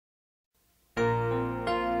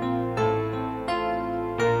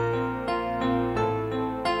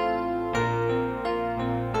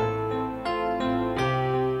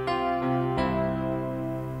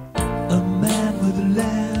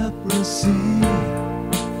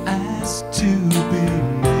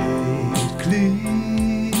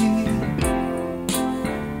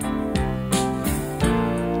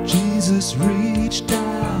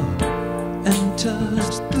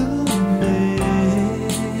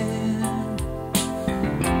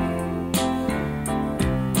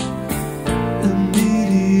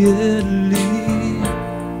immediately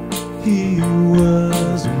he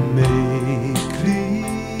was made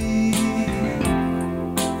clean.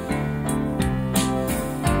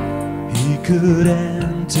 He could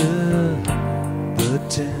enter the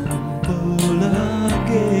temple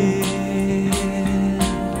again.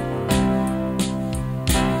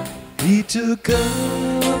 He took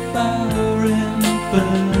up our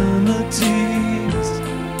infirmities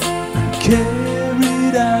and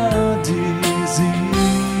carried our disease.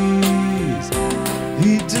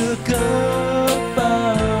 He took up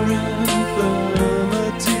our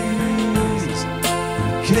infirmities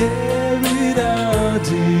and carried our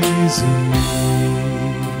disease.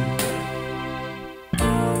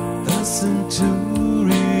 The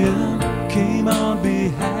centurion came on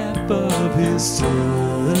behalf of his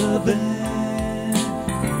servant.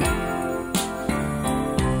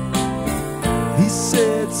 He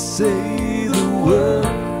said, say the word,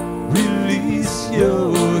 release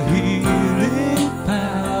your healing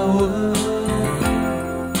power.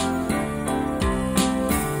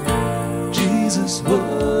 Jesus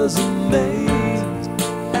was amazed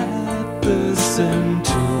at the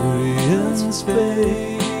centurion's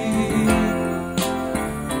faith.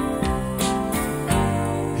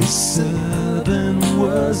 His servant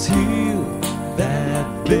was healed that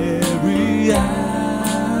very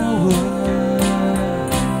hour.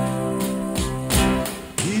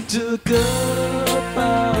 He took up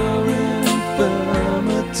our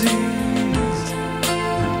infirmities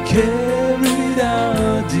and carried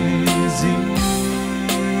our disease.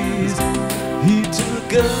 He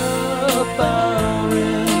took up our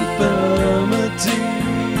infirmities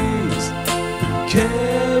and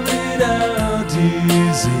carried our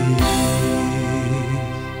disease.